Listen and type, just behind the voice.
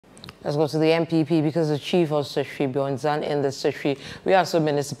Let's go to the NPP because the chief of Sefwi-Boinzan in the Sefwi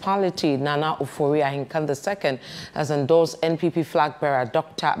municipality, Nana Ofori-Ahinkan II, has endorsed NPP flag bearer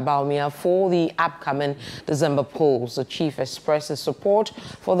Dr. Bawumia for the upcoming December polls. The chief expressed his support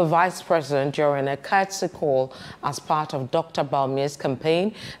for the vice president during a courtesy call as part of Dr. Bawumia's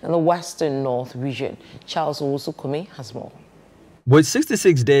campaign in the Western North region. Charles Owusu-Kumi has more. With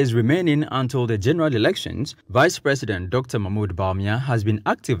 66 days remaining until the general elections, Vice President Dr. Bawumia has been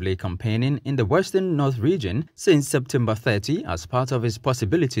actively campaigning in the Western North region since September 30 as part of his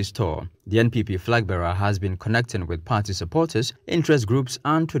Possibilities Tour. The NPP flag bearer has been connecting with party supporters, interest groups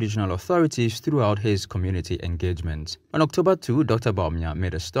and traditional authorities throughout his community engagement. On October 2, Dr. Bawumia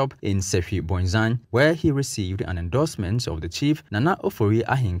made a stop in Sefwi-Boinzan, where he received an endorsement of the chief Nana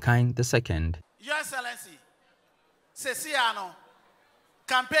Ofori-Ahinkan II. Your Excellency, Sesiano.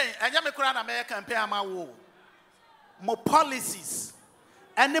 Campaign, and you make a campaign ama wo. Mo policies,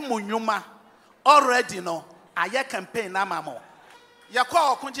 any mo nyuma already no. Aye campaign na mamo. Ya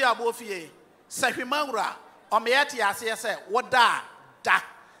kwa okunji abofie. Sefwi-Manwura, omeyati ase say what da.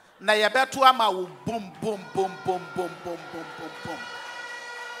 Na ye beto ama wo boom.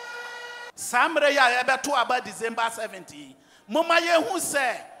 Samre ya ye beto about December 17. Moma ye hu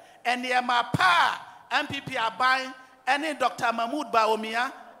say eniema pa MPP aban. Any Dr.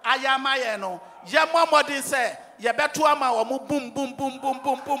 Bawumia, Ayamayeno, Yamamodi say, Yabetuama, boom.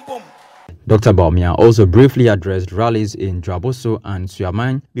 Dr. Bawumia also briefly addressed rallies in Dwaboso and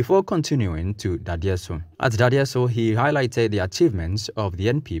Suaman before continuing to Dadieso. At Dadieso, he highlighted the achievements of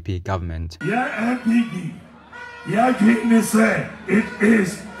the NPP government. Yeah, NPP, yeah, Jimmy say it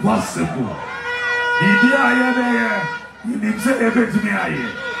is possible.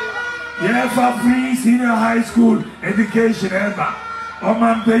 Yeah, for free senior high school education ever.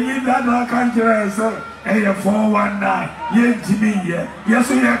 Oman paying that no country so 419. Yes,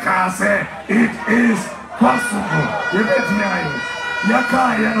 we can say it is possible. You bet me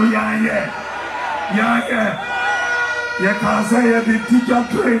you can say the teacher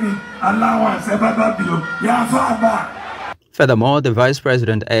training allowance below. Furthermore, the vice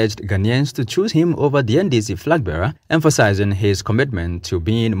president urged Ghanaians to choose him over the NDC flag bearer, emphasizing his commitment to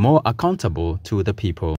being more accountable to the people.